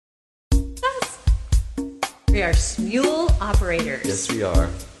We are Smule operators. Yes, we are.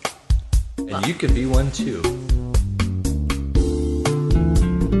 And you can be one too.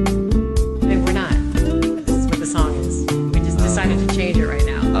 Hey, we're not. This is what the song is. We just decided to change it right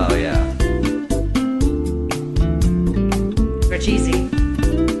now. Oh, yeah. We're cheesy.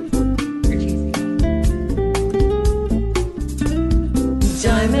 We're cheesy.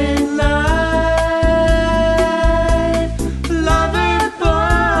 Diamond life, lover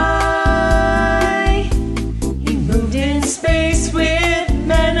boy. He moved in space with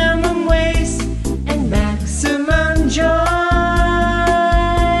minimum waste and maximum joy.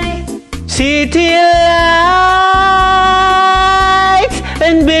 City lights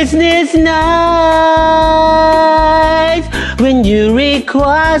and business nights. When you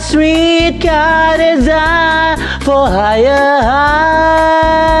require streetcar design for higher heights.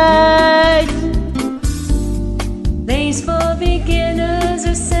 Lanes for beginners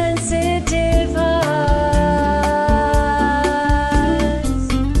or sensitive hearts.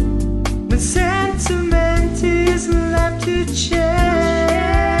 When sentiment is left to chance.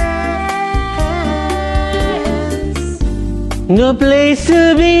 No place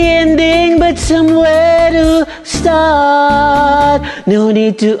to be ending, but somewhere to start. No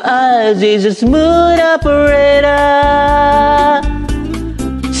need to ask, he's a smooth operator.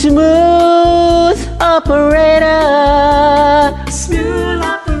 Smooth operator. Smule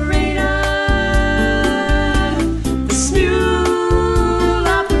operator. The Smule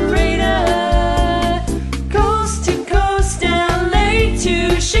operator. Coast to coast, LA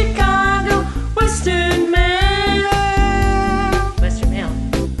to Chicago. Western Mail. Western Mail.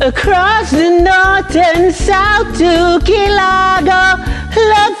 Across the north and south to Key Largo,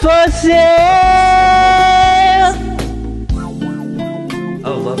 love for sale.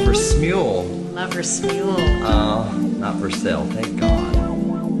 Oh, love for Smule. Love for Smule. Oh, not for sale, thank God.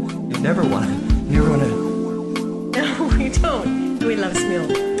 You never want to. No, we don't. We love Smule.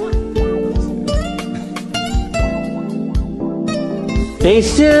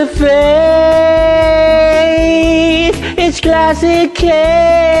 Face to face, it's classic case.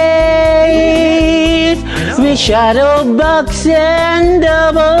 We shadow box and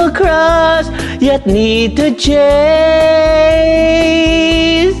double cross, yet need to chase.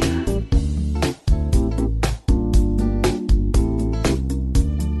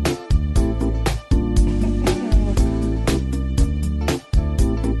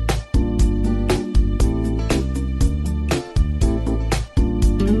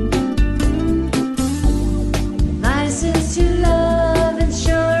 License to love,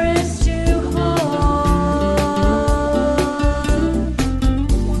 insurance to hold.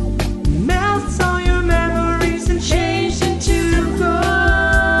 Melts all your memories and Changed into gold.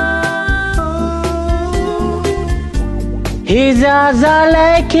 his eyes are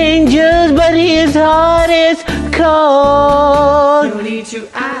like angels, but his heart is cold. No need to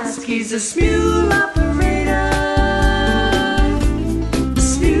ask, he's a Smule operator. The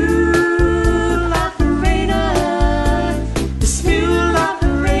Smule operator. The Smule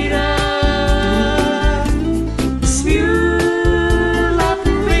operator. The Smule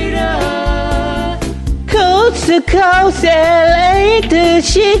operator. Coast to coast, LA to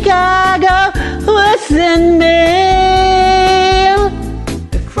Chicago, Western Mail.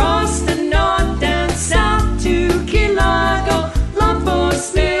 Across the north and south to Key Largo, love for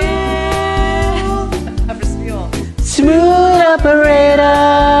Smule. Love for Smule. Smooth operator.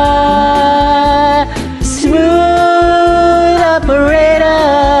 Smooth operator.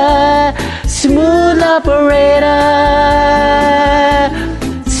 Smooth operator.